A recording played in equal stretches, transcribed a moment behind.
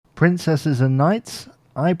princesses and knights,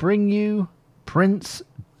 I bring you Prince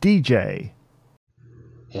DJ.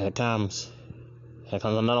 Here it comes. Here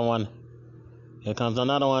comes another one. Here comes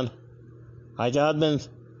another one. Hide your husbands.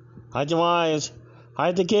 Hide your wives.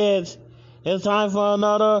 Hide the kids. It's time for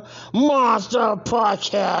another Monster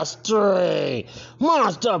Podcast 3.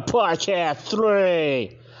 Monster Podcast 3.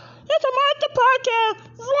 It's a Monster Podcast.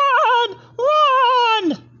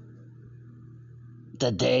 Run!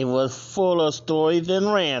 The day was full of stories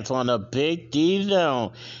and rants on the Big D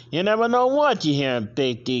Zone. You never know what you hear in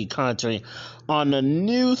Big D Country on the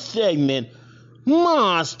new segment,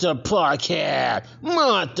 Monster Podcast.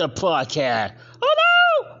 Monster Podcast. Oh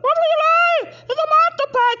no! What are we live? It's a Monster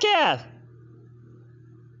Podcast.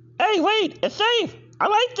 Hey, wait, it's safe. I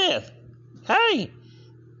like this. Hey,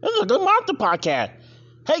 this is a good Monster Podcast.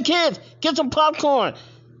 Hey, kids, get some popcorn.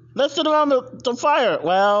 Let's sit around the fire.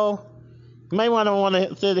 Well, you may want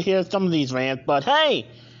to sit here some of these rants, but hey,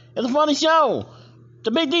 it's a funny show.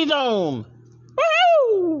 The Big D Zone.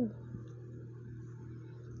 Woohoo!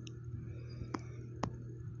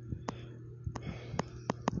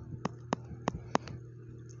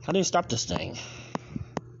 How do you stop this thing?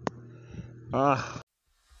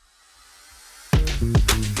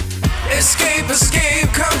 Escape, escape,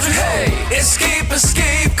 country, hey! Escape,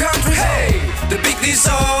 escape, country, hey! The Big D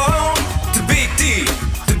Zone, the Big D,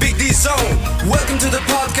 the Big D Zone. Welcome to the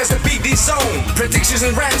podcast, the Big D Zone. Predictions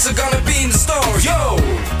and rants are gonna be in the store, yo!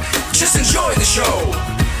 Just enjoy the show,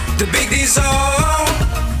 the Big D Zone.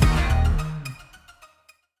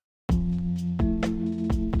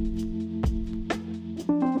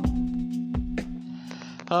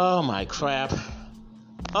 Oh my crap.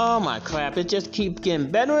 Oh my crap, it just keeps getting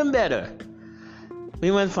better and better.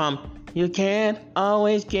 We went from, you can't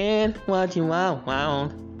always get what you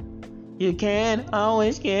want. You can't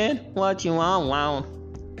always get what you want.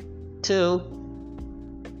 To,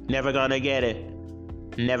 never gonna get it.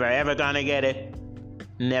 Never ever gonna get it.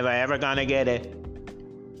 Never ever gonna get it.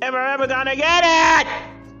 Ever gonna get it!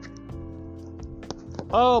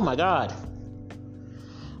 Oh my God.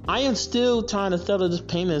 I am still trying to settle this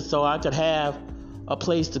payment so I could have a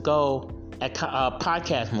place to go at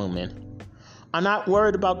podcast movement. I'm not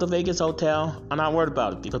worried about the Vegas hotel. I'm not worried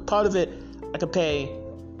about it because part of it I could pay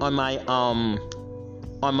on my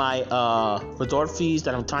resort fees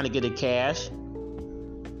that I'm trying to get in cash.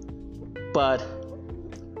 But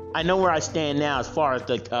I know where I stand now as far as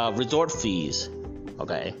the resort fees.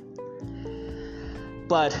 Okay.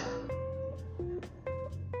 But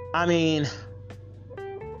I mean,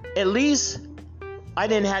 at least I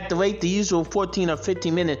didn't have to wait the usual 14 or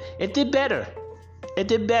 15 minutes. It did better.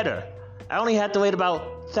 I only had to wait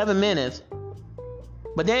about 7 minutes.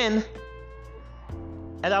 But then,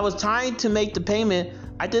 as I was trying to make the payment,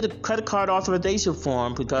 I did a credit card authorization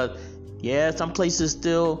form because, yeah, some places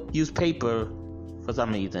still use paper for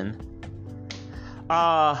some reason.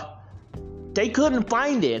 They couldn't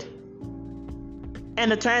find it. And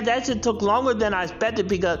the transaction took longer than I expected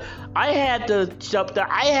because I had to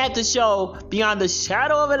show beyond the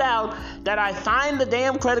shadow of a doubt that I signed the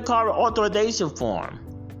damn credit card authorization form.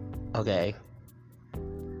 Okay.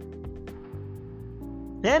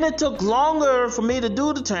 Then it took longer for me to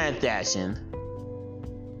do the transaction.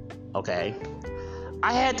 Okay.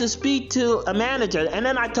 I had to speak to a manager and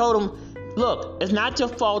then I told him, look, it's not your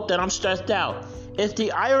fault that I'm stressed out. It's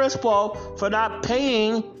the IRS fault for not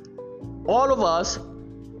paying all of us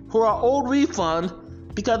who are owed refund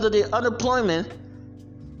because of the unemployment,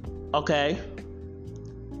 okay?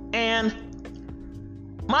 And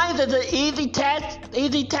mine is an easy tax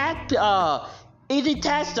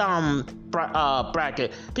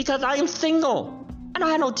bracket because I am single. I don't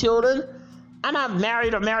have no children. I'm not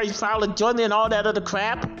married or marriage filed jointly and all that other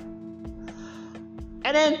crap.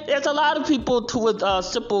 And then there's a lot of people with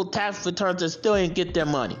simple tax returns that still ain't get their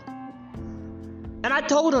money. And I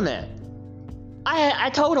told them that. I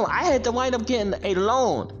told him I had to wind up getting a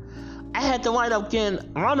loan. I had to wind up getting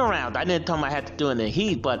runaround. I didn't tell him I had to do it in the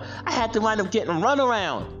heat, but I had to wind up getting a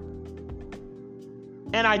runaround.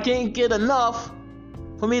 And I didn't get enough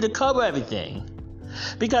for me to cover everything.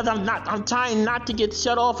 Because I'm trying not to get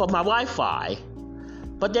shut off of my Wi-Fi.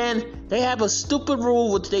 But then they have a stupid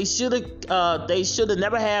rule which they should have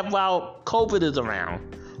never had while COVID is around.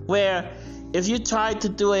 Where if you try to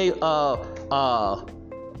do a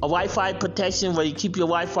Wi-Fi protection where you keep your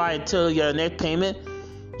Wi-Fi until your next payment,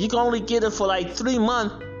 you can only get it for like 3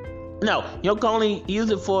 months. No, you can only use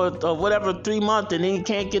it for whatever 3 months and then you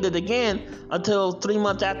can't get it again until 3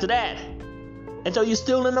 months after that. And so you're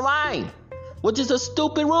still in the line, which is a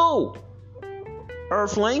stupid rule.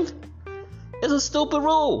 Earthling, it's a stupid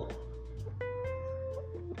rule.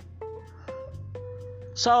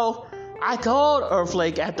 So I called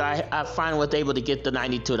Earthlink after I finally was able to get the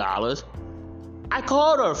 $92. I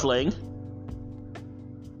called Earthlink.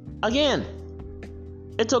 Again,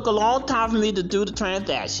 it took a long time for me to do the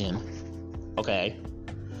transaction. Okay?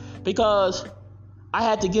 Because I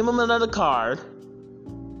had to give him another card,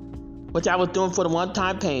 which I was doing for the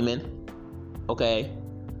one-time payment. Okay?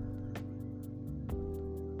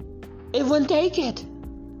 It wouldn't take it.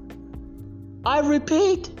 I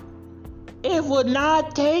repeat, it would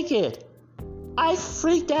not take it. I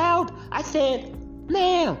freaked out. I said,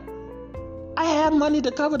 ma'am, I have money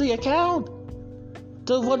to cover the account.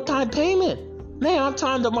 The one-time payment. Man, I'm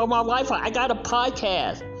trying to my Wi-Fi. I got a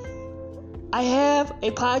podcast. I have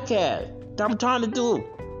a podcast that I'm trying to do.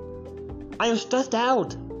 I am stressed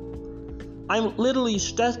out. I'm literally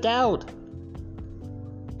stressed out.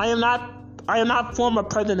 I am not former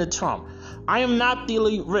President Trump. I am not the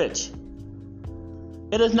elite rich.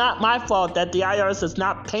 It is not my fault that the IRS is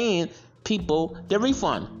not paying people their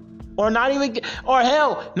refund. Not even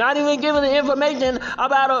giving the information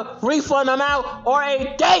about a refund amount or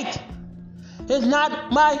a date. It's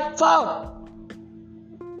not my fault.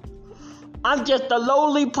 I'm just a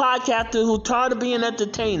lowly podcaster who tried to be an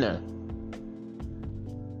entertainer.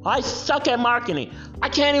 I suck at marketing. I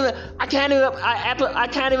can't even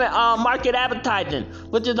market advertising,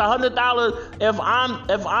 which is $100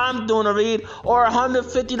 if I'm doing a read, or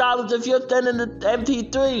 $150 if you're sending the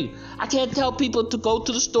MP3. I can't tell people to go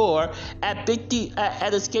to the store at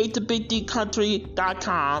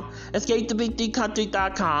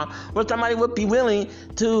escapetobigdcountry.com, where somebody would be willing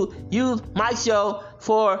to use my show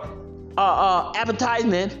for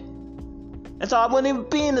advertisement, and so I wouldn't even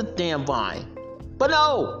be in the damn vine. But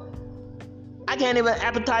no, I can't even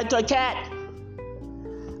advertise to a cat.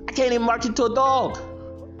 I can't even market to a dog.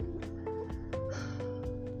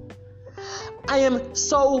 I am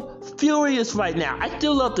so furious right now. I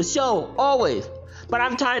still love the show, always. But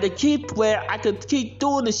I'm trying to keep where I could keep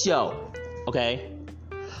doing the show. Okay?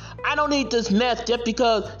 I don't need this mess just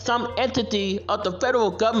because some entity of the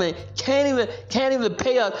federal government can't even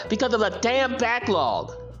pay us because of a damn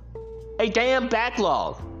backlog. A damn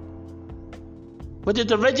backlog. Which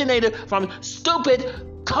is originated from stupid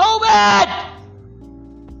COVID!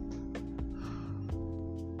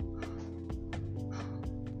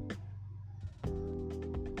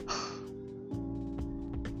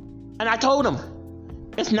 And I told them,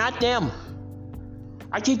 it's not them.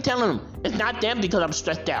 I keep telling them, it's not them because I'm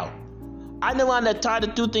stressed out. I'm the one that tried to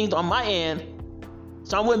do things on my end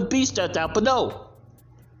so I wouldn't be stressed out, but no.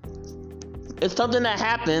 It's something that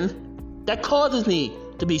happened that causes me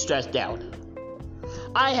to be stressed out.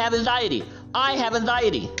 I have anxiety. I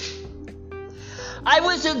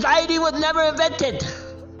wish anxiety was never invented.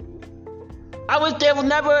 I wish there was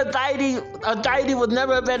never anxiety was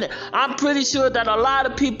never invented. I'm pretty sure that a lot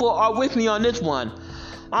of people are with me on this one.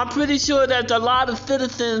 I'm pretty sure that a lot of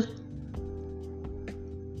citizens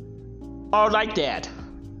are like that.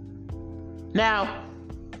 Now,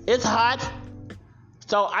 it's hot,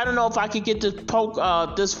 so I don't know if I could get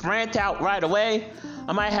this rant out right away.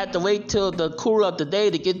 I might have to wait till the cooler of the day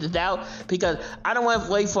to get this out, because I don't want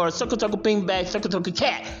to wait for a sucker bing bag, sucker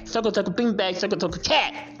cat, sucker bing bag, sucker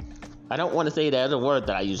cat. I don't want to say the other word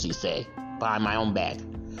that I usually say behind my own back.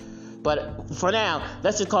 But for now,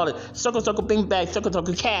 let's just call it sucker bing bag, sucker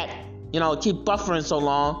cat. You know, keep buffering so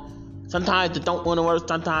long. Sometimes it don't want to work,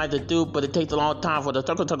 sometimes it do, but it takes a long time for the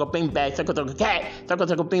sucker bing bag, sucker cat,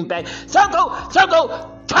 sucker bing bag, sucker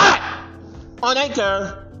cat on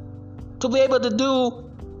Anchor to be able to do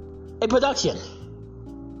a production.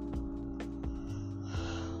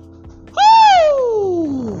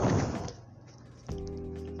 Woo!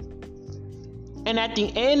 And at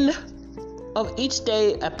the end of each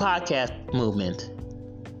day at Podcast Movement,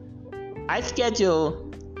 I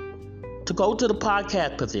schedule to go to the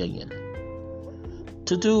Podcast Pavilion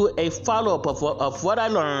to do a follow-up of what I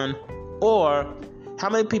learned, or how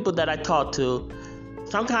many people that I talked to,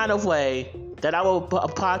 some kind of way that I will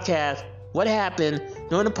podcast what happened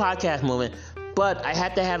during the podcast movement. But I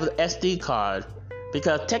had to have an SD card,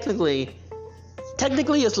 because technically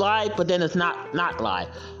it's live, but then it's not live.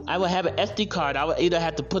 I will have an SD card. I will either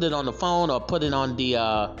have to put it on the phone or put it on the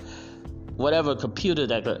whatever computer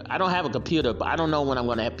that. I don't have a computer, but I don't know when I'm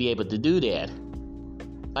going to be able to do that.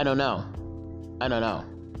 I don't know.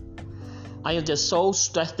 I am just so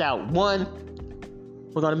stressed out. One,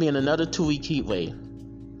 we're going to be in another 2-week heat wave.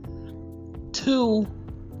 2,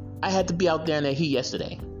 I had to be out there in the heat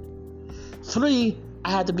yesterday. 3, I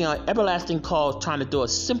had to be on everlasting calls trying to do a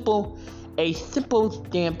simple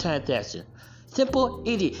damn transaction. Simple,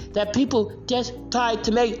 easy, that people just try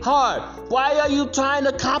to make hard. Why are you trying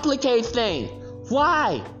to complicate things?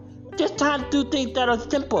 Why? Just trying to do things that are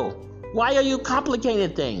simple. Why are you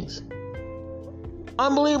complicating things?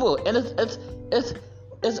 Unbelievable. And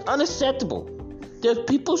it's unacceptable. There's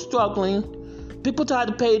people struggling. People try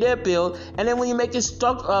to pay their bill, and then when you make it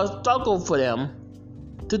struggle for them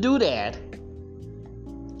to do that,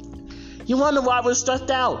 you wonder why we're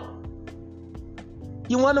stressed out.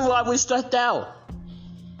 You wonder why we're stressed out.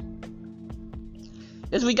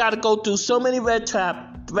 Is we got to go through so many red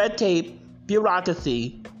tape,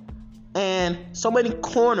 bureaucracy, and so many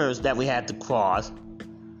corners that we had to cross.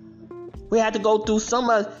 We had to go through so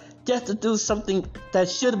much just to do something that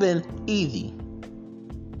should have been easy.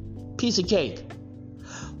 Piece of cake.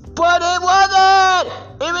 But it wasn't!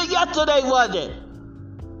 Even yesterday wasn't.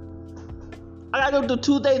 I gotta go do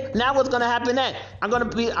 2 days. Now what's gonna happen next? I'm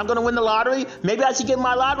gonna win the lottery. Maybe I should get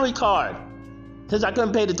my lottery card. Since I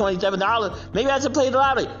couldn't pay the $27, maybe I should play the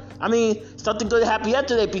lottery. I mean, something good happened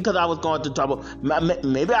yesterday because I was going through trouble.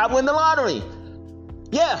 Maybe I win the lottery.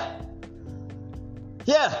 Yeah,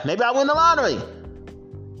 maybe I win the lottery.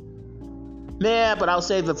 Man, but I'll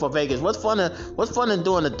save it for Vegas. What's fun in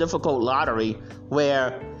doing a difficult lottery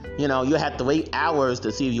where, you have to wait hours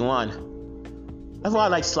to see if you won? That's why I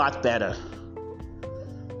like slots better.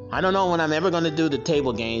 I don't know when I'm ever going to do the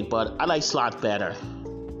table games, but I like slots better.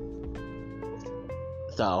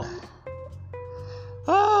 So,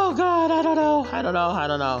 oh God, I don't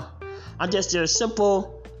know. I'm just your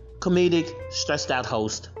simple, comedic, stressed out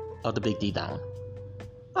host of the Big D Down.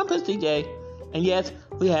 I'm Prince DJ, and yes,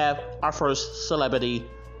 we have our first celebrity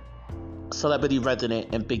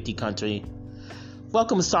resident in Big D Country.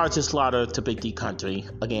 Welcome Sergeant Slaughter to Big D Country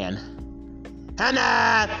again. And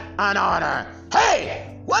that's an order.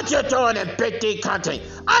 Hey, what you doing in Big D Country?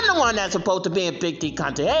 I'm the one that's supposed to be in Big D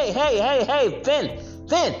Country. Hey, Finn,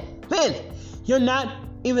 you're not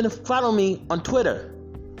even following me on Twitter.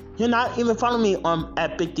 You're not even following me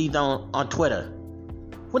at Big D Down on Twitter.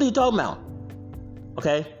 What are you talking about?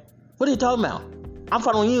 Okay? What are you talking about? I'm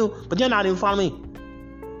following you, but you're not even following me.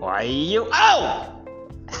 Why are you? Oh!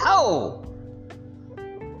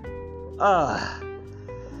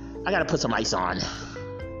 I gotta put some ice on.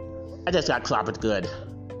 I just got clobbered good.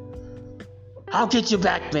 I'll get you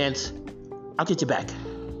back, Vince. I'll get you back.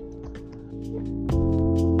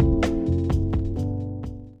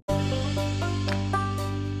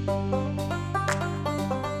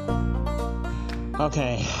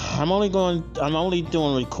 Okay, I'm only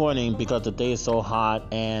doing recording because the day is so hot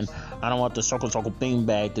and I don't want the circle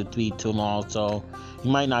beanbag to be too long, so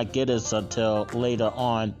you might not get this until later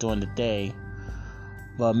on during the day.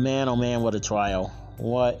 But man, oh man, what a trial.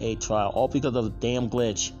 What a trial. All because of the damn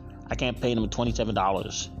glitch. I can't pay them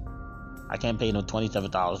 $27. I can't pay them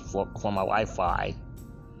 $27 for my Wi-Fi.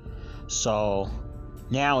 So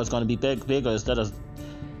now it's going to be bigger. Instead of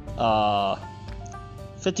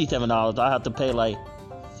 $57, I have to pay like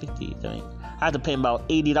 $60. I have to pay about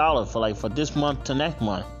 $80 for this month to next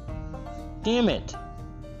month. Damn it.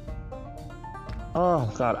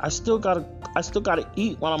 Oh God, I still gotta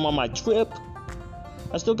eat while I'm on my trip.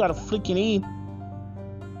 I still gotta freaking eat.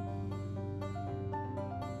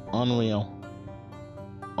 Unreal.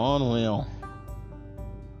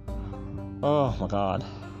 Oh my God.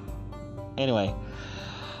 Anyway,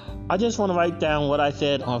 I just want to write down what I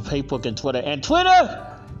said on Facebook and Twitter. And Twitter,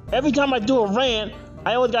 every time I do a rant,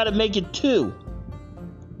 I always gotta make it 2.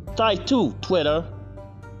 Size 2, Twitter.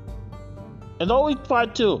 It's always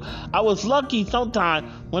part 2. I was lucky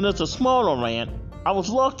sometimes when it's a smaller rant. I was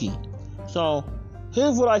lucky. So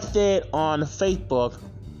here's what I said on Facebook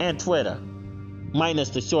and Twitter, minus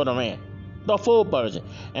the shorter rant, the full version.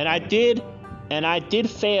 And I did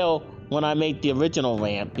fail when I made the original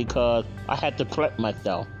rant because I had to correct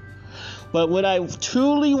myself. But what I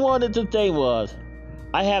truly wanted to say was,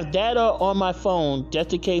 I have data on my phone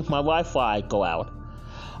just in case my Wi-Fi go out.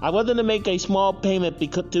 I wanted to make a small payment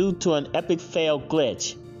due to an epic fail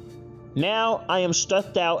glitch. Now I am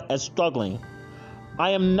stressed out and struggling. I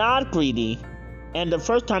am not greedy, and the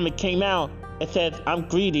first time it came out, it said I'm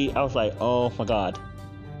greedy. I was like, oh my God.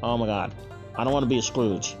 I don't want to be a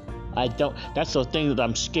Scrooge. That's the thing that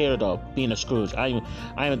I'm scared of, being a Scrooge. I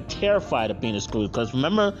am terrified of being a Scrooge, because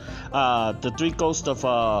remember the 3 ghosts of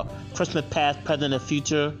Christmas past, present, and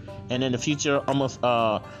future, and in the future almost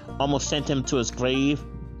sent him to his grave.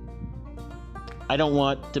 I don't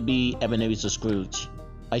want to be Ebenezer Scrooge.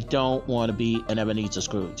 I don't want to be an Ebenezer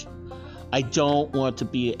Scrooge. I don't want to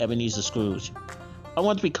be Ebenezer Scrooge. I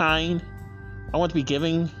want to be kind. I want to be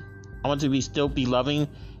giving. I want to still be loving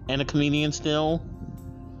and a comedian still.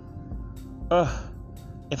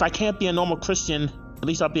 If I can't be a normal Christian, at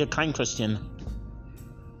least I'll be a kind Christian.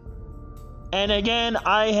 And again,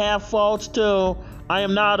 I have faults too. I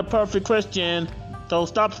am not a perfect Christian. So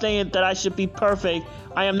stop saying that I should be perfect.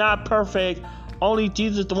 I am not perfect. Only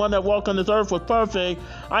Jesus, the one that walked on this earth, was perfect.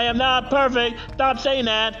 I am not perfect. Stop saying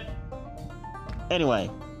that. Anyway.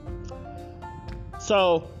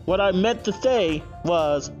 So, what I meant to say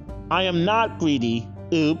was, I am not greedy.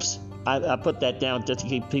 Oops. I put that down just to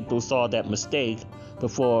keep people saw that mistake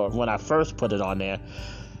before when I first put it on there.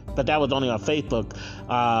 But that was only on Facebook.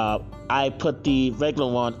 I put the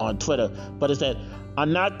regular one on Twitter. But it said,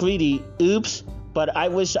 I'm not greedy. Oops. But I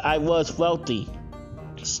wish I was wealthy.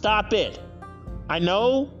 Stop it. I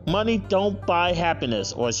know money don't buy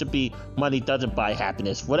happiness, or it should be money doesn't buy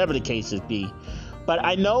happiness, whatever the case is be. But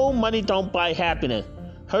I know money don't buy happiness.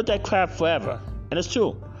 Heard that crap forever. And it's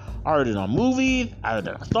true. I heard it on movies, I heard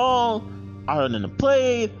it on a song, I heard it in the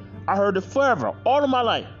plays, I heard it forever, all of my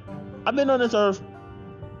life. I've been on this earth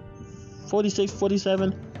 46,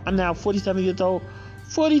 47, I'm now 47 years old.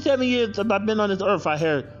 47 years I've been on this earth, I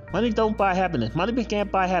heard money don't buy happiness. Money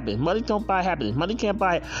can't buy happiness. Money don't buy happiness. Money can't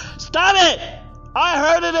buy it. Stop it! I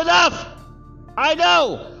heard it enough! I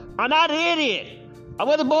know! I'm not an idiot. I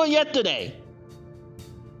wasn't born yesterday.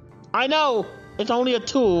 I know it's only a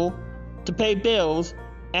tool to pay bills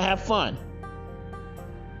and have fun.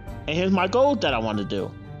 And here's my goals that I want to do.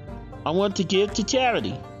 I want to give to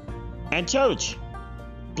charity and church.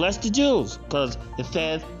 Bless the Jews, because it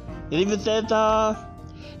even says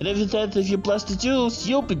if you bless the Jews,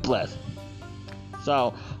 you'll be blessed.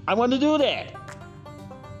 So I want to do that.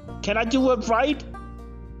 Can I do it right?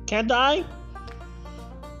 Can't I?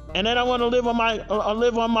 And then I want to live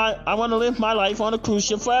my life on a cruise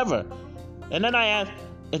ship forever. And then I ask,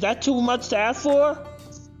 is that too much to ask for?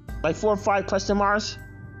 Like 4 or 5 question marks?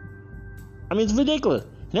 I mean, it's ridiculous.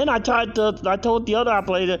 And then I told the other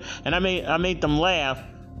operator, and I made them laugh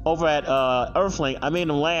over at Earthlink. I made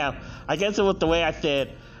them laugh. I guess it was the way I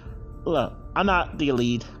said, look, I'm not the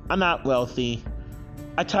elite. I'm not wealthy.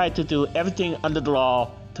 I tried to do everything under the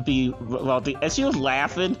law to be wealthy. And she was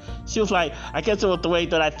laughing. She was like, I guess it was the way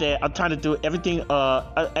that I said, I'm trying to do everything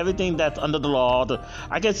that's under the law.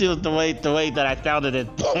 I guess it was the way that I sounded it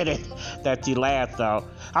that she laughed. So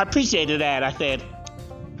I appreciated that. I said,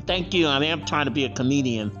 thank you. I am trying to be a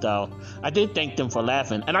comedian, so I did thank them for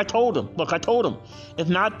laughing. And I told them, look, it's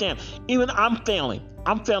not them. Even I'm failing.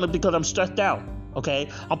 I'm failing because I'm stressed out, okay?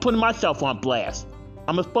 I'm putting myself on blast.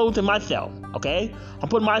 I'm exposing myself, okay? I'm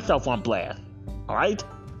putting myself on blast, all right?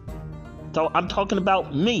 So I'm talking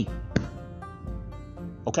about me,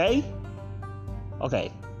 okay? Okay.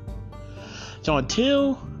 So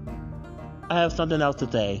until I have something else to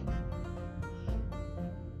say,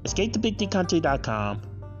 escapethebigdcountry.com,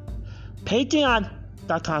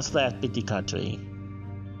 patreon.com/bigdcountry,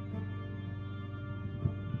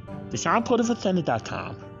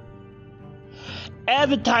 DeShawnPorterForSenate.com,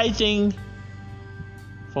 advertising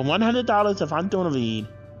for $100 if I'm doing a read,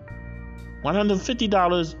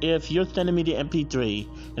 $150 if you're sending me the MP3,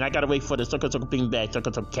 and I gotta wait for the circle bing bang,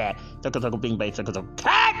 circle cat, circle bing bang, circle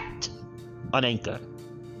cat on Anchor.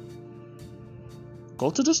 Go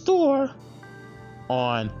to the store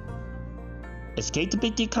on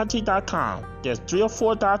escapethebigdcountry.com. There's 3 or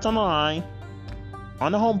 4 dots on the line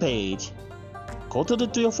on the homepage. Go to the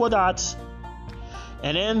 3 or 4 dots,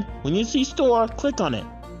 and then when you see store, click on it.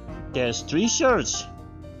 There's 3 shirts.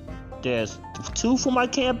 There's 2 for my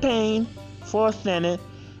campaign for Senate.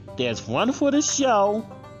 There's 1 for the show,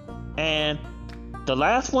 and the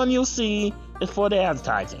last one you'll see is for the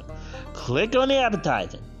advertising. Click on the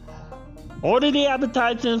advertising. Order the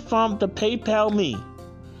advertising from the PayPal me.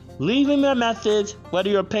 Leave me a message whether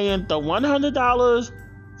you're paying the $100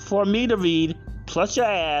 for me to read plus your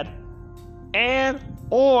ad, and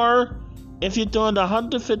or if you're doing the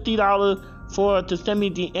 $150 to send me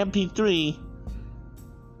the MP3.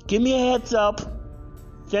 Give me a heads up,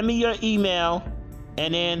 send me your email,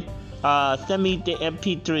 and then send me the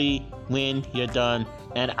MP3 when you're done,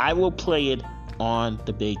 and I will play it on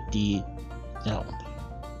the Big D Zone.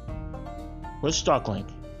 We're struggling,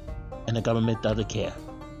 and the government doesn't care.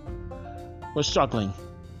 We're struggling,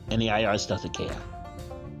 and the IRS doesn't care.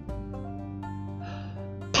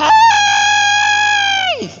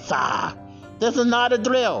 Peace! This is not a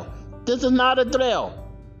drill. This is not a drill.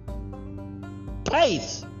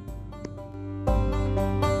 Peace!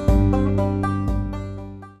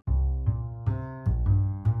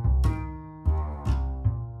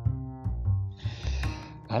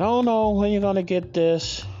 I don't know when you're gonna get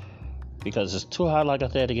this because it's too hot, like I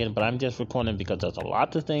said again, but I'm just recording because there's a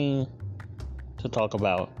lot of things to talk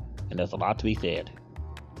about and there's a lot to be said.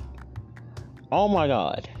 Oh my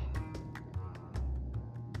God.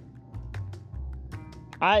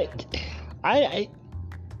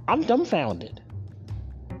 I'm dumbfounded.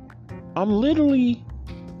 I'm literally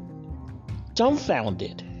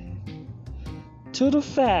dumbfounded to the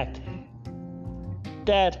fact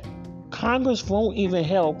that Congress won't even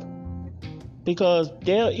help because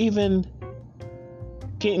they're even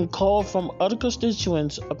getting called from other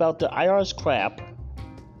constituents about the IRS crap,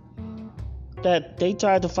 that they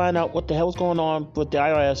tried to find out what the hell's going on with the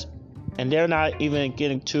IRS, and they're not even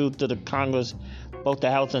getting to the Congress, both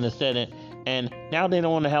the House and the Senate, and now they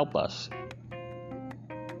don't want to help us.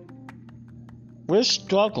 We're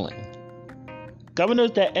struggling.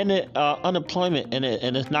 Governors that ended unemployment, and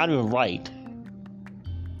it's not even right.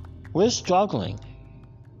 We're struggling.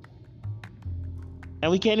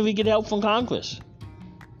 And we can't even get help from Congress.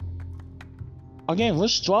 Again, we're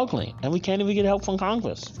struggling, and we can't even get help from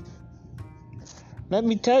Congress. Let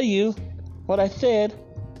me tell you what I said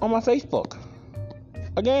on my Facebook.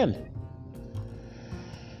 Again,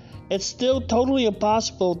 it's still totally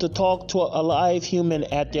impossible to talk to a live human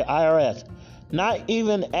at the IRS. Not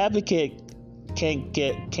even advocate can't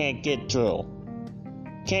get through.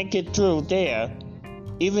 Can't get through there.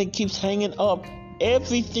 Even keeps hanging up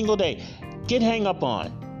every single day. Get hang up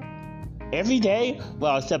on. Every day?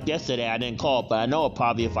 Well, except yesterday I didn't call, but I know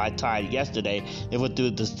probably if I tried yesterday, it would do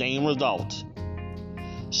the same results.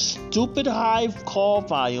 Stupid high call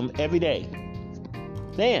volume every day.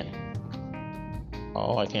 Then,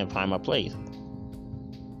 oh, I can't find my place.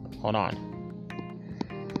 Hold on.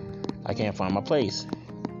 I can't find my place.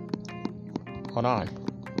 Hold on.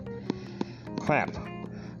 Crap.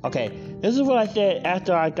 Okay, this is what I said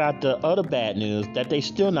after I got the other bad news that they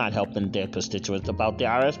still not helping their constituents about the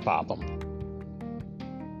IRS problem.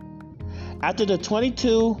 After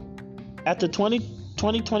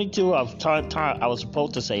 2022, I was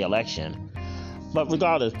supposed to say election, but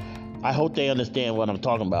regardless, I hope they understand what I'm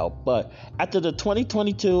talking about. But after the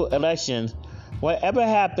 2022 elections, whatever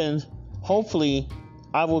happens, hopefully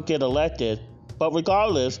I will get elected. But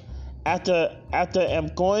regardless, after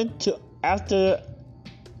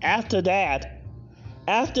that,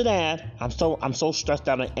 I'm so stressed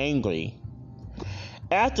out and angry.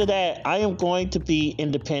 After that, I am going to be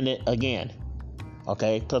independent again.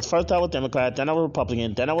 Okay? Because first I was Democrat, then I was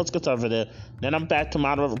Republican, then I was conservative, then I'm back to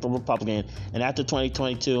moderate Republican, and after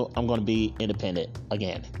 2022, I'm going to be independent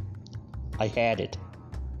again. I had it.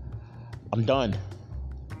 I'm done.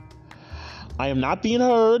 I am not being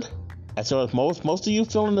heard. And so if most of you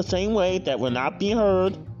feeling the same way, that we're not being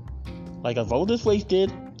heard, like a vote is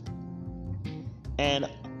wasted, and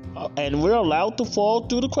we're allowed to fall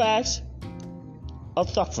through the cracks of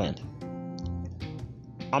suffering.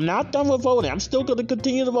 I'm not done with voting. I'm still going to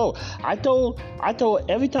continue to vote. I told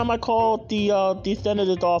every time I called the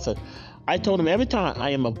senator's office, I told him every time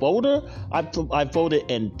I am a voter. I voted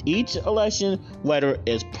in each election, whether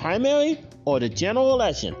it's primary or the general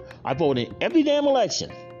election. I voted in every damn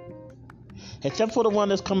election, except for the one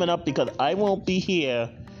that's coming up because I won't be here.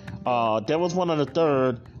 There was one on the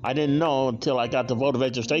 3rd. I didn't know until I got the voter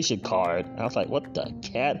registration card. I was like, what the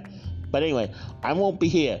cat? But anyway, I won't be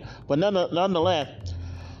here. But nonetheless,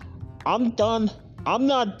 I'm done. I'm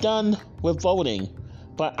not done with voting,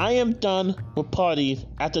 but I am done with parties.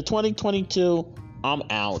 After 2022, I'm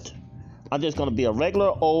out. I'm just going to be a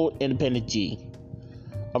regular old independent G.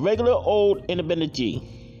 A regular old independent G.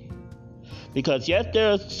 Because yes,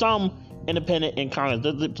 there's some independent in Congress.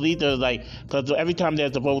 There's like, because every time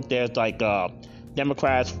there's a vote, there's like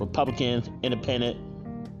Democrats, Republicans, independent.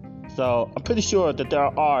 So I'm pretty sure that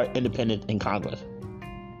there are independents in Congress.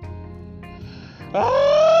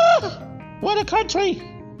 What a country!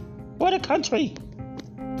 What a country!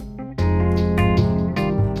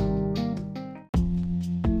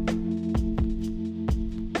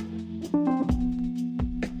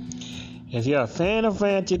 If you're a fan of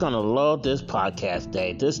rants, you're going to love this podcast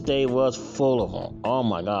day. This day was full of them. Oh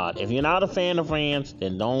my God. If you're not a fan of rants,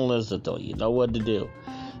 then don't listen to it. You know what to do.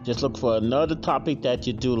 Just look for another topic that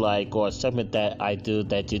you do like, or a segment that I do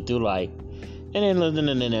that you do like, and then listen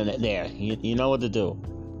there. You know what to do.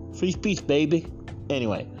 Free speech, baby.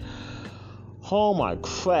 Anyway. Oh my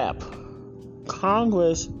crap.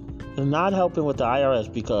 Congress is not helping with the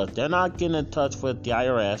IRS because they're not getting in touch with the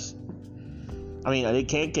IRS. I mean, they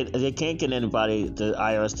can't get anybody, the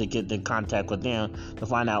IRS, to get in contact with them to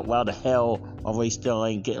find out why the hell are we still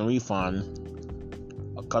ain't getting refunds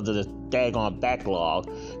because of this daggone backlog,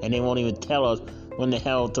 and they won't even tell us when the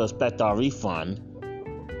hell to expect our refund.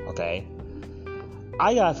 Okay,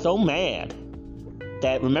 I got so mad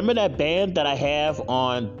that, remember that band that I have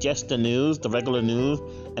on just the news, the regular news,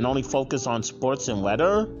 and only focus on sports and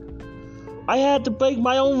weather? I had to break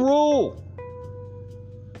my own rule.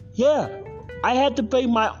 Yeah. I had to break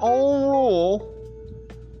my own rule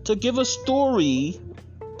to give a story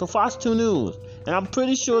to Fox 2 News. And I'm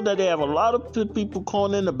pretty sure that they have a lot of people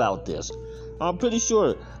calling in about this. I'm pretty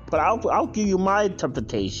sure. But I'll give you my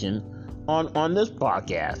interpretation on this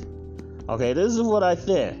podcast. Okay, this is what I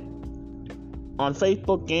said on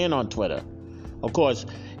Facebook and on Twitter. Of course,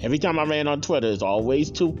 every time I ran on Twitter, it's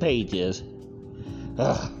always 2 pages.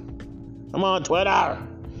 Ugh. I'm on Twitter.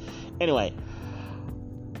 Anyway,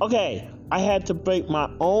 okay, I had to break my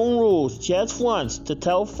own rules just once to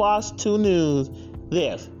tell Fox 2 News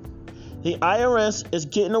this. The IRS is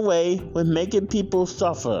getting away with making people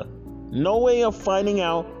suffer. No way of finding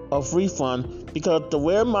out of refund because the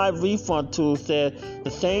Where My Refund tool said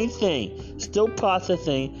the same thing. Still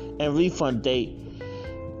processing and refund date.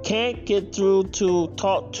 Can't get through to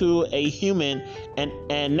talk to a human,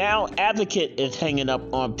 and now Advocate is hanging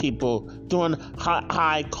up on people doing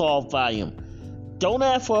high call volume. Don't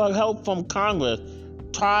ask for help from Congress.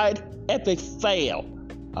 Tried, epic fail.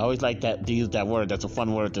 I always like to use that word. That's a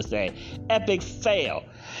fun word to say. Epic fail.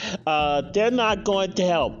 They're not going to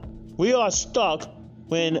help. We are stuck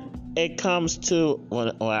when it comes to,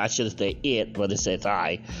 well, I should say it, but it says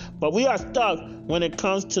I. But we are stuck when it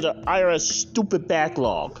comes to the IRS stupid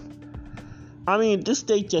backlog. I mean, this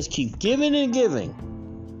state just keeps giving and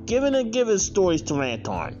giving. Giving and giving stories to rant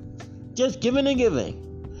on. Just giving and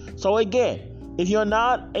giving. So again, if you're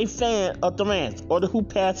not a fan of the rants or the who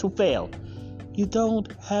passed, who failed, you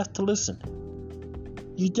don't have to listen.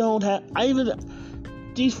 You don't have...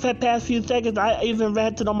 These past few seconds, I even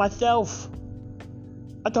ranted on myself.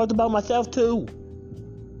 I talked about myself too.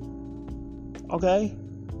 Okay?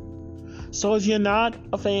 So if you're not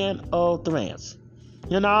a fan of the rants,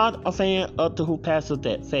 you're not a fan of the who passes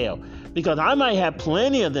that fail, because I might have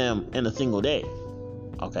plenty of them in a single day.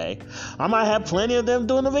 Okay? I might have plenty of them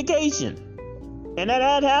during a vacation. And that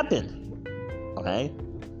had happened. Okay?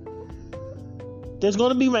 There's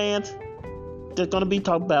going to be rants. There's going to be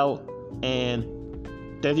talked about. And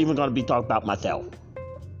there's even going to be talked about myself.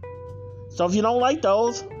 So if you don't like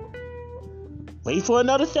those, wait for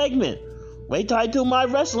another segment. Wait till I do my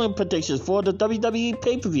wrestling predictions for the WWE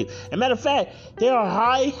pay-per-view. As a matter of fact, there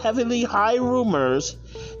are heavily high rumors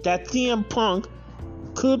that CM Punk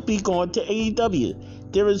could be going to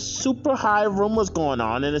AEW. There is super high rumors going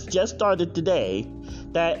on, and it's just started today,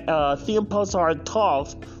 that CM Punk's are in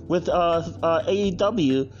talks with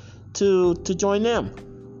AEW to join them.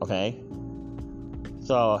 Okay?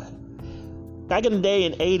 So, back in the day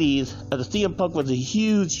in the 80s, the CM Punk was a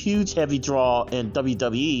huge heavy draw in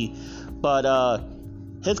WWE, but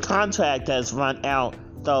his contract has run out,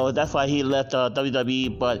 so that's why he left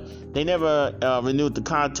WWE, but they never renewed the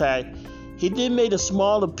contract. He did make a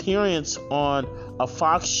small appearance on a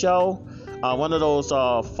Fox show, one of those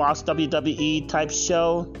Fox WWE type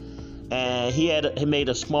show, and he made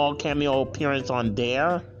a small cameo appearance on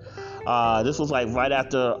there. This was like right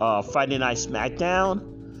after Friday Night SmackDown.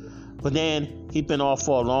 But then he's been off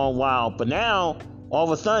for a long while. But now,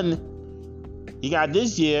 all of a sudden, he got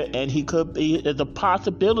this year, and there's a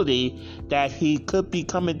possibility that he could be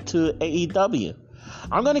coming to AEW.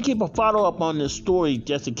 I'm going to keep a follow-up on this story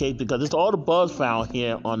just in case, because it's all the buzz found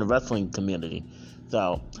here on the wrestling community.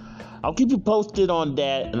 So, I'll keep you posted on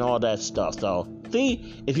that and all that stuff. So,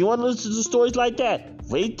 see, if you want to listen to stories like that,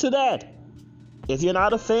 wait till that. If you're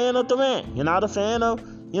not a fan of the rant, you're not a fan of,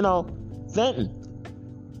 venting,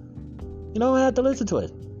 you don't have to listen to it.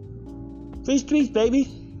 Free streets, baby.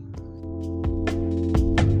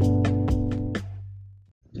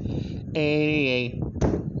 88.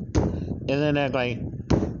 Isn't that great?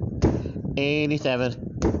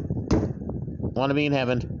 87. Wanna be in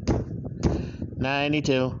heaven.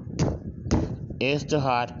 92. It's too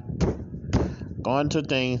hot. Going through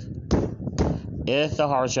things. It's the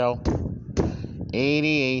horror show.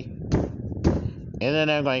 88. Isn't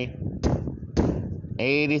that great?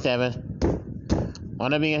 87.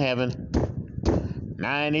 Wanna be in heaven.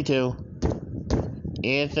 92.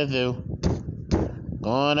 It's the zoo.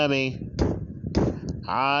 Gonna be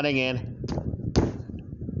hot again.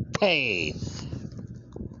 Peace.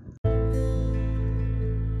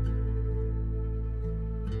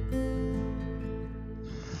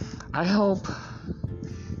 I hope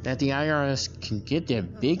that the IRS can get their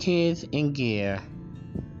big heads in gear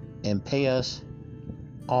and pay us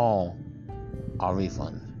all our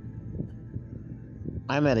refund.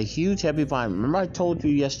 I'm at a huge heavy bind. Remember I told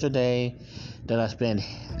you yesterday that I spent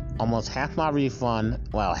almost half my refund,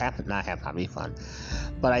 well, not half my refund,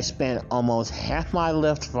 but I spent almost half my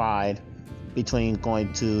Lyft ride between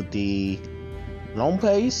going to the loan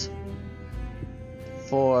place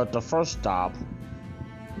for the first stop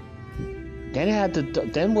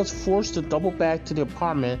Then was forced to double back to the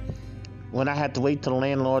apartment when I had to wait till the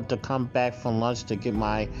landlord to come back from lunch to get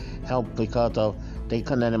my help because they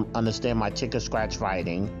couldn't understand my chicken scratch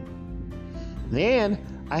writing. Then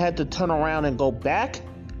I had to turn around and go back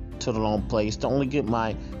to the loan place to only get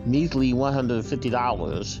my measly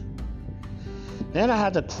 $150. Then I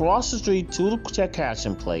had to cross the street to the check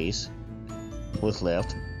cashing place with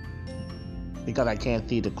Lyft because I can't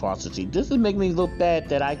see to cross the street. This is making me look bad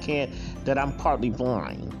that I'm partly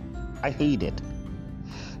blind. I hate it.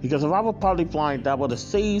 Because if I were partly blind, that would have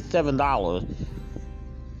saved $7.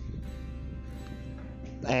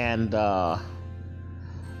 And I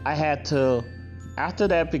had to, after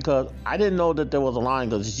that, because I didn't know that there was a line,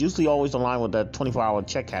 because it's usually always a line with that 24-hour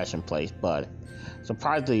check cashing place, but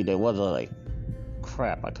surprisingly there wasn't. Like,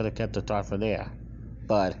 crap, I could have kept the driver there.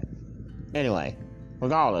 But anyway,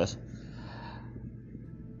 regardless,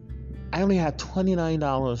 I only had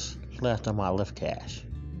 $29 left on my Lyft cash.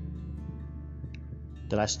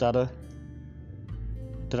 Did I stutter?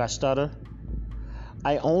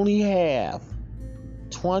 I only have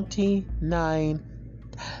 29.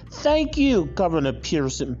 Thank you, Governor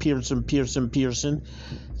Pearson.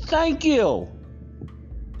 Thank you.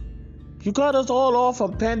 You got us all off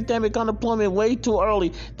of pandemic unemployment way too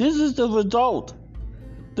early. This is the result.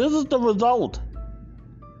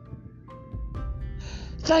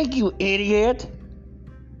 Thank you, idiot.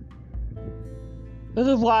 This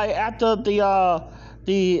is why after the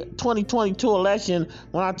 2022 election,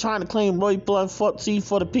 when I'm trying to claim white blood seat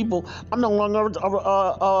for the people, I'm no longer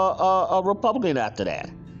a Republican after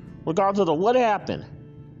that, regardless of what happened.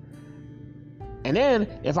 And then,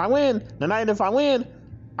 if I win,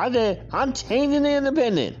 I said, I'm changing the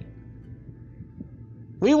independent.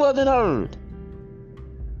 We wasn't heard,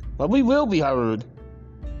 but we will be heard.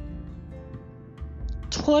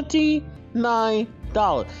 $29.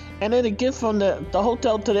 And then to get from the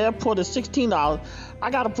hotel to the airport is $16. I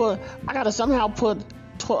gotta somehow put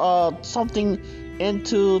something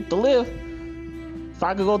into the Lyft so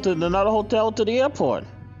I could go to another hotel to the airport.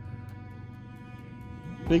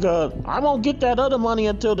 Because I won't get that other money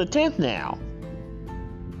until the 10th now,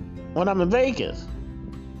 when I'm in Vegas.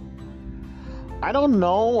 I don't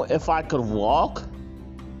know if I could walk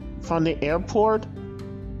from the airport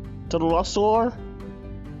to the Luxor.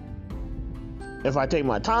 If I take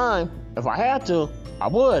my time, if I had to, I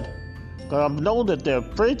would. Because I know that there are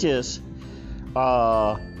bridges,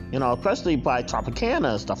 especially by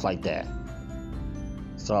Tropicana and stuff like that.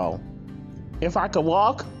 So, if I could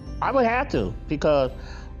walk, I would have to. Because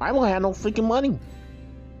I won't have no freaking money.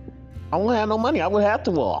 I won't have no money. I would have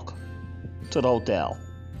to walk to the hotel.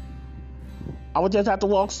 I would just have to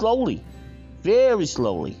walk slowly. Very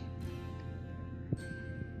slowly.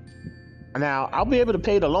 Now, I'll be able to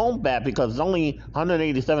pay the loan back because it's only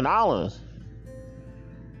 $187.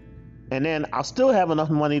 And then I'll still have enough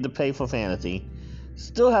money to pay for fantasy.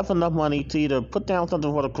 Still have enough money to either put down something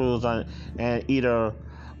for the cruise and either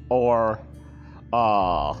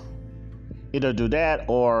do that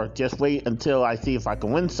or just wait until I see if I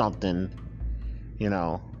can win something,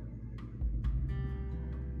 I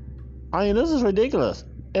mean, this is ridiculous.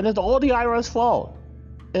 And it's all the IRS fault.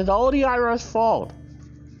 It is all the IRS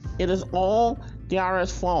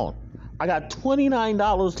fault. I got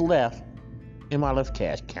 $29 left in my Lyft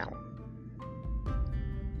cash account.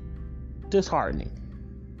 Disheartening.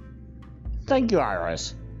 Thank you,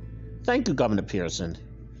 IRS. Thank you, Governor Pearson.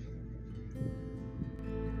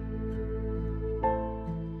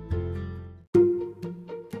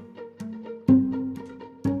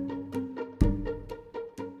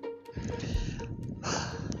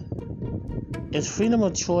 Is freedom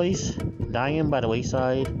of choice dying by the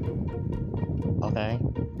wayside? Okay.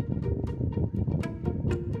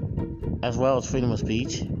 As well as freedom of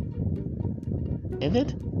speech? Is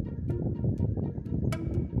it?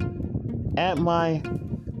 At my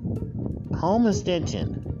home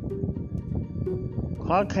extension,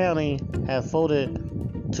 Clark County has voted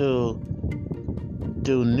to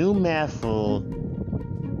do new mask rules,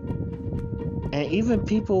 and even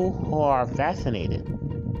people who are vaccinated,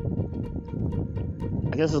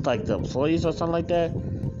 I guess it's like the employees or something like that,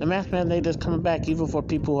 the mask mandate is coming back even for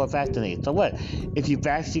people who are vaccinated. So what? If you're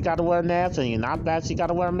vaccinated, you gotta wear a mask, and you're not vaccinated, you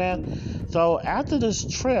gotta wear a mask. So after this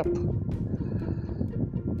trip,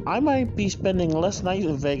 I might be spending less nights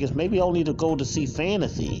in Vegas, maybe only to go to see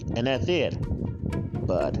fantasy, and that's it.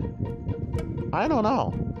 But I don't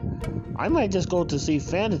know. I might just go to see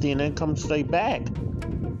fantasy and then come straight back.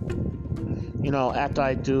 After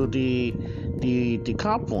I do the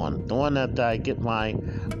comp one, the one that I get my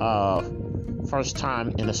first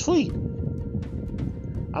time in a suite.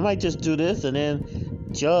 I might just do this and then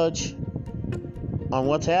judge on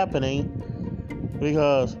what's happening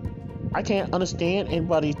because I can't understand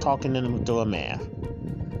anybody talking in them through a mask.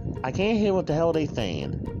 I can't hear what the hell they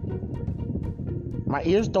saying. My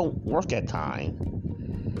ears don't work at times.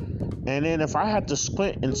 And then if I have to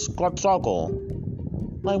squint and struggle,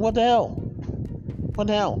 like what the hell? What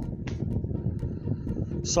the hell?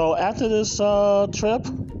 So after this trip,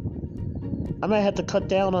 I might have to cut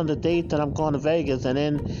down on the date that I'm going to Vegas and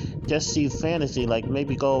then just see fantasy, like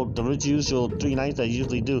maybe go the usual 3 nights I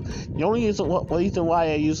usually do. The only reason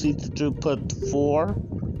why I usually do put 4,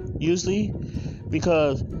 usually,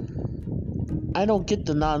 because I don't get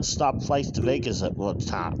the non-stop flights to Vegas at one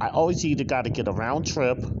time. I always either got to get a round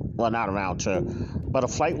trip, well, not a round trip, but a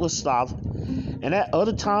flight will stop. And that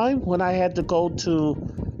other time when I had to go through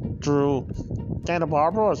Santa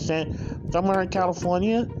Barbara or somewhere in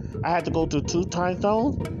California, I had to go through 2 time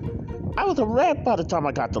zones. I was a wreck by the time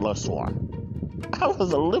I got to Luxor. I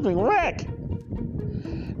was a living wreck.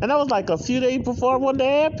 And that was like a few days before I won the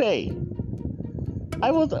air pay.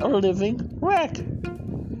 I was a living wreck.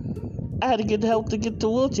 I had to get help to get the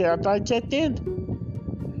wheelchair after I checked in.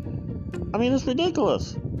 I mean, it's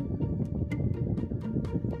ridiculous.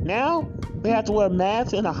 Now, we have to wear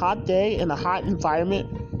masks in a hot day, in a hot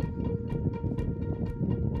environment.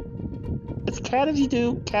 It's cat if you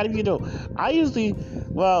do, cat if you do. I usually,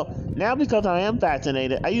 well, now because I am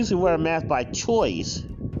vaccinated, I usually wear a mask by choice.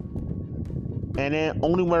 And then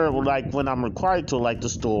only wear it like when I'm required to, like the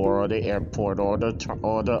store or the airport or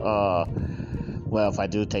well, if I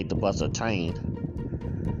do take the bus or train.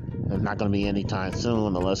 It's not going to be anytime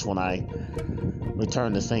soon unless when I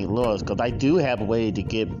return to St. Louis, because I do have a way to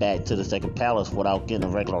get back to the Second Palace without getting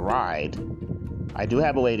a regular ride. I do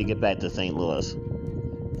have a way to get back to St. Louis.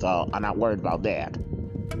 So I'm not worried about that.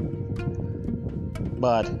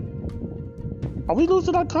 But are we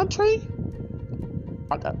losing our country?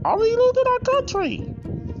 Are we losing our country?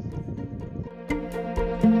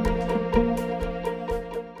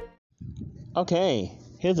 Okay,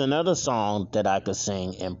 here's another song that I could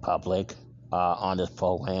sing in public on this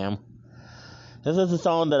program. This is a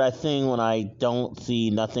song that I sing when I don't see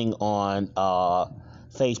nothing on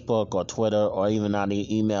Facebook or Twitter or even on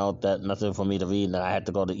the email, that nothing for me to read, and I have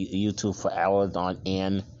to go to YouTube for hours on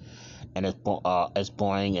end, and it's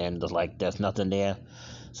boring and there's nothing there.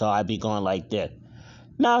 So I be going like this.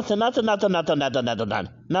 Nothing. There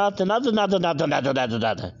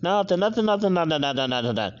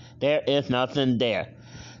is nothing there.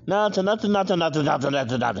 Nothing.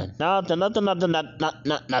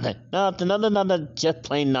 Just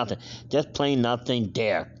plain nothing. Just plain nothing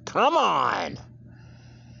there. Come on.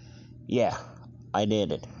 Yeah, I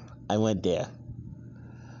did it. I went there.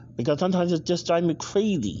 Because sometimes it just drives me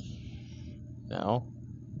crazy. You know?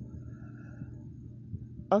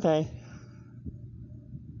 Okay.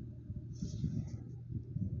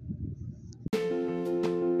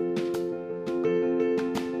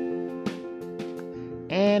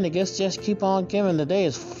 And I guess just keep on giving. The day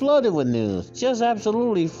is flooded with news. Just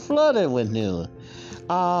absolutely flooded with news.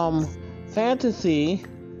 Fantasy.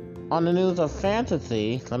 On the news of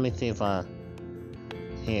fantasy. Let me see if I...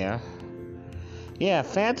 Here. Yeah,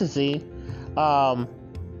 fantasy.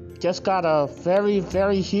 Just got a very,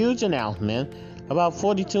 very huge announcement about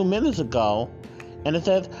 42 minutes ago. And it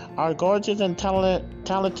says, our gorgeous and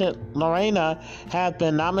talented Lorena has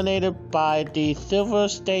been nominated by the Silver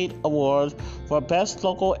State Awards for Best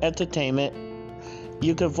Local Entertainment.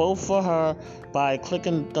 You can vote for her by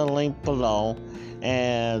clicking the link below.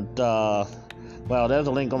 And, well, there's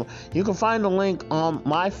a link. You can find the link on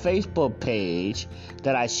my Facebook page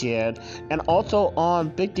that I shared, and also on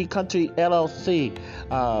Big D Country LLC.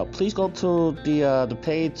 Please go to the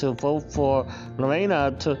page to vote for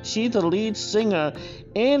Lorena. She's the lead singer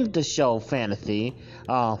in the show Fantasy,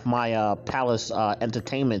 my Palace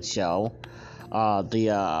Entertainment show,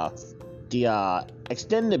 the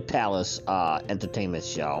Extended Palace Entertainment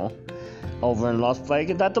show over in Las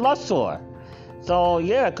Vegas at the Luxor. So,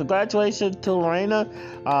 yeah, congratulations to Lorena.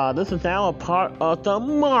 This is now a part of the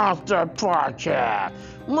Monster Podcast.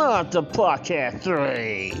 Monster Podcast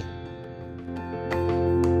 3.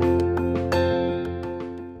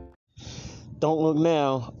 Don't look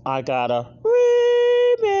now. I got a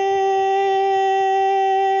remix.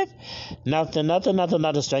 Nothing,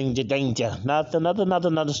 stranger danger. Nothing,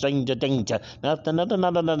 stranger danger.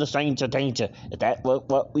 Nothing, stranger danger. Is that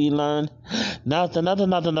what we learned? Nothing,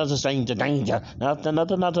 stranger danger. Nothing,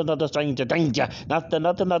 stranger danger.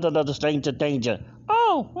 Nothing, stranger danger.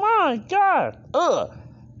 Oh my God!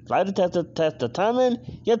 Try to test determine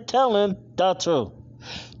you're telling the truth.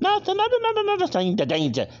 Nothing, stranger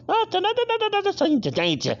danger. Nothing, stranger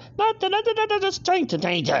danger. Nothing, stranger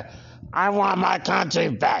danger. I want my country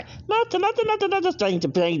back. Nothing, stranger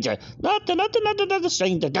danger. Nothing,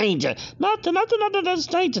 stranger danger. Nothing,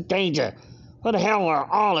 stranger danger. Where the hell are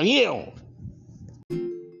all of you?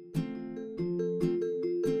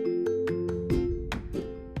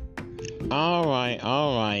 All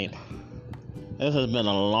right. This has been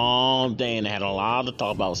a long day and I had a lot to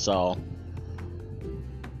talk about, so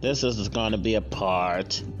this is going to be a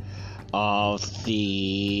part of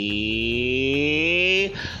the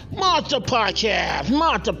Monster Podcast.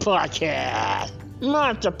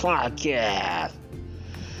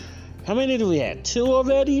 How many do we have? 2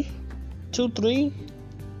 already? 2, 3?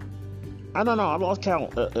 I don't know. I lost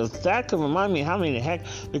count. If that could remind me how many the heck,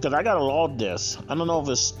 because I gotta log this. I don't know if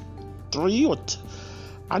it's 3 or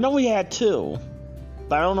I know we had 2,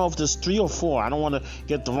 but I don't know if there's 3 or 4. I don't want to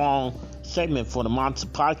get the wrong segment for the Monster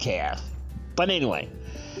Podcast. But anyway,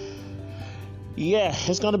 yeah,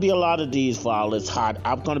 it's gonna be a lot of these while it's hot.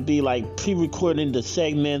 I'm gonna be like pre-recording the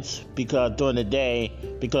segments because during the day,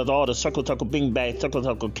 because all the circle bing bang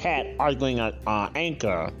circle cat arguing on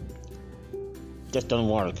Anchor just doesn't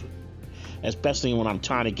work, especially when I'm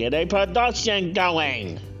trying to get a production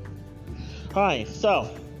going. All right, so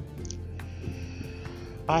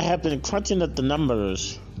I have been crunching up the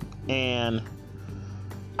numbers, and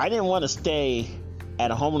I didn't want to stay at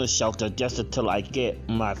a homeless shelter just until I get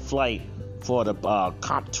my flight for the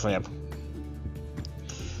comp trip.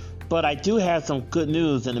 But I do have some good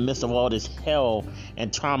news in the midst of all this hell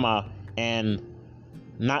and trauma and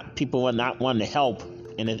people not wanting to help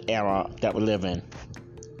in this era that we live in.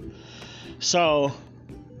 So,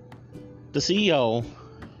 the CEO,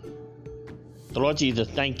 the Lord Jesus,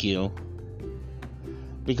 thank you,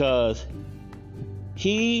 because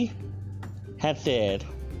he had said,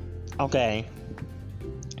 okay,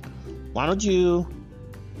 why don't you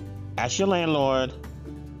ask your landlord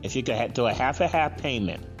if you could do a half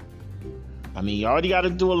payment. I mean, you already got to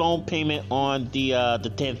do a loan payment on the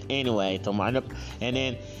 10th anyway, so and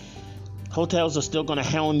then hotels are still going to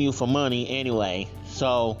hound you for money anyway.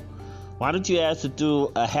 So why don't you ask to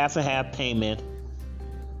do a half payment,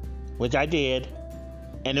 which I did,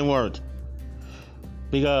 and it worked.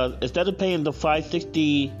 Because instead of paying the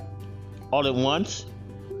 $560 all at once,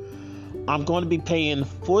 I'm going to be paying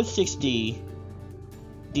 $460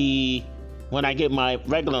 when I get my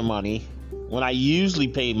regular money, when I usually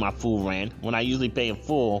pay my full rent, when I usually pay in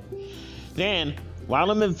full. Then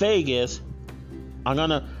while I'm in Vegas, I'm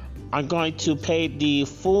going to pay the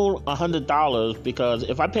full $100, because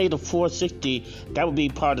if I pay the $460, that would be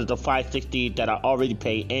part of the $560 that I already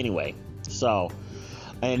paid anyway. So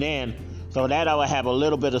that I would have a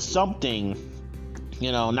little bit of something,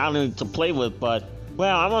 not only to play with, but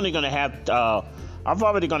I'm only going to have I'm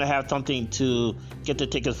already going to have something to get the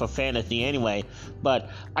tickets for fantasy anyway,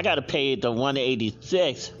 but I got to pay the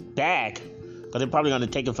 $186 back, because they're probably going to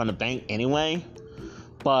take it from the bank anyway,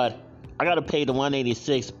 but I got to pay the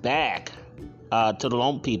 $186 back to the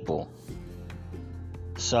loan people.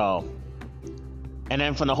 So, and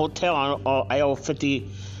then from the hotel, I owe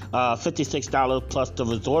 $56 plus the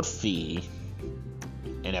resort fee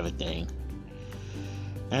and everything.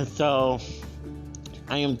 And so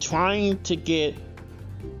I am trying to get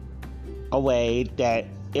a way that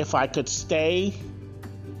if I could stay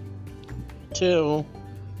to,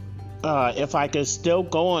 if I could still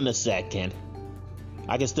go on the second,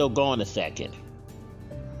 I can still go on the second.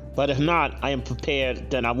 But if not, I am prepared,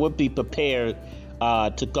 then I would be prepared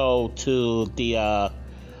to go to the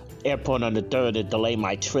airport on the 3rd to delay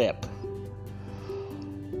my trip.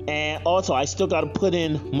 And also, I still got to put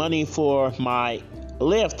in money for my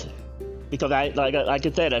Lyft, because like I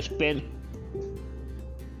said, I spent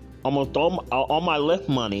almost all my Lyft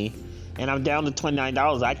money, and I'm down to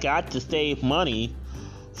 $29. I got to save money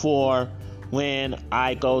for when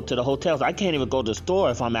I go to the hotels. I can't even go to the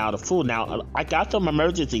store if I'm out of food. Now, I got some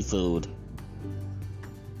emergency food,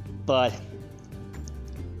 but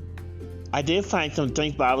I did find some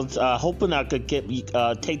drinks, but I was hoping I could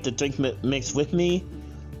take the drink mix with me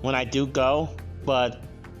when I do go, but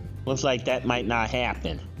looks like that might not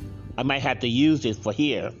happen. I might have to use it for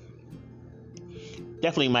here.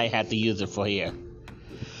 Definitely might have to use it for here.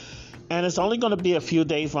 And it's only going to be a few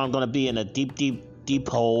days where I'm going to be in a deep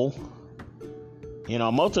hole.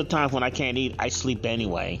 Most of the time when I can't eat, I sleep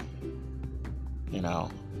anyway.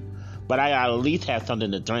 But I gotta at least have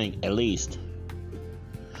something to drink, at least.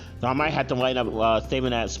 So I might have to wind up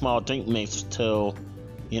saving that small drink mix till,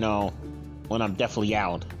 when I'm definitely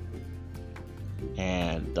out.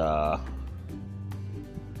 And, oh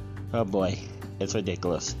boy, it's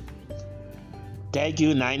ridiculous. Thank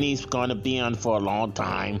you, 90's gonna be on for a long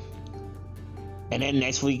time. And then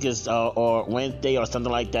next week is or Wednesday or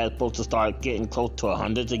something like that, supposed to start getting close to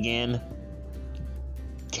 100 again.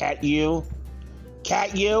 Cat you.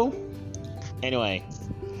 Anyway,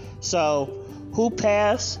 so who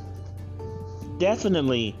passed?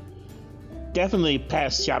 Definitely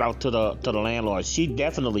passed. Shout out to the landlord. She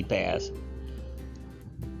definitely passed.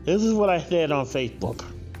 This is what I said on Facebook.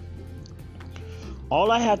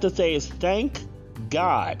 All I have to say is thank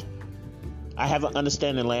God I have an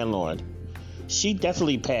understanding landlord. She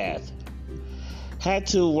definitely passed. Had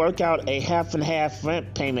to work out a half and half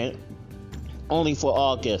rent payment only for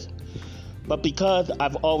August. But because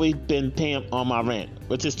I've always been paying on my rent,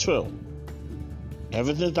 which is true.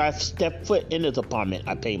 Ever since I've stepped foot in this apartment,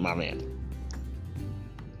 I pay my rent.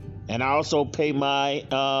 And I also pay my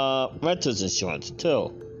renter's insurance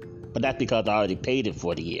too. But that's because I already paid it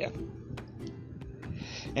for the year.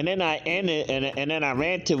 And then I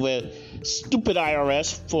ranted with stupid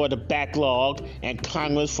IRS for the backlog and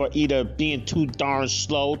Congress for either being too darn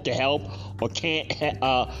slow to help or can't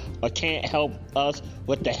help us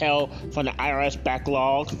with the hell from the IRS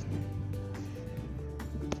backlog.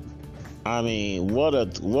 I mean, what a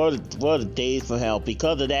days for hell.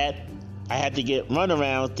 Because of that, I had to get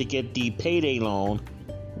runarounds to get the payday loan.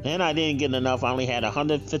 Then I didn't get enough. I only had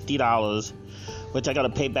 $150, which I got to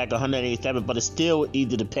pay back $187, but it's still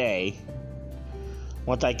easy to pay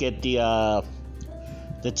once I get the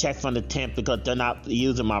check from the temp, because they're not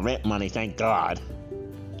using my rent money, thank God.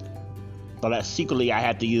 But secretly I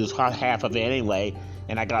had to use half of it anyway,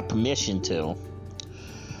 and I got permission to.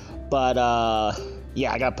 But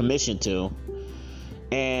yeah, I got permission to.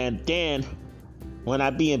 And then when I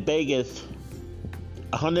be in Vegas,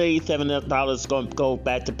 $187 is going to go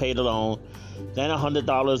back to pay the loan. Then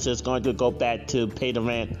 $100 is going to go back to pay the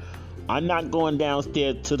rent. I'm not going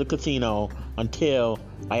downstairs to the casino until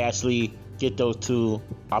I actually get those two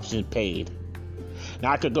options paid.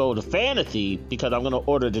 Now I could go to Fantasy because I'm going to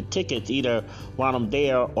order the tickets either while I'm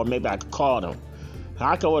there or maybe I could call them. Now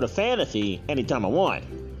I can order Fantasy anytime I want.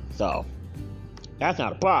 So that's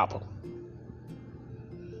not a problem.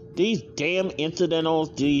 These damn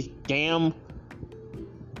incidentals, these damn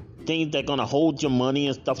things that gonna hold your money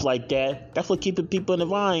and stuff like that. That's what keeping people in the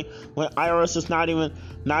line when IRS is not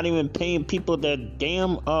even paying people their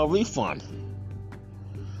damn refund.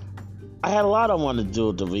 I had a lot I wanted to do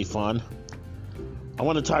with the refund. I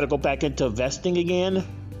want to try to go back into investing again,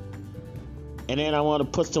 and then I want to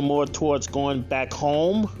put some more towards going back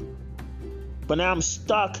home. But now I'm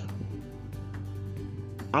stuck.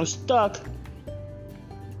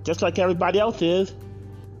 Just like everybody else is,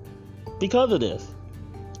 because of this.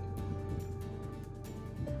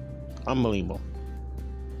 Unbelievable.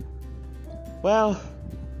 Well,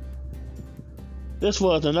 this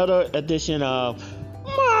was another edition of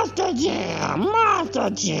Monster Jam.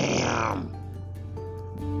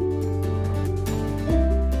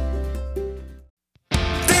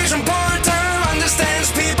 Vision Porter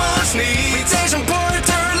understands people's needs. Vision Porter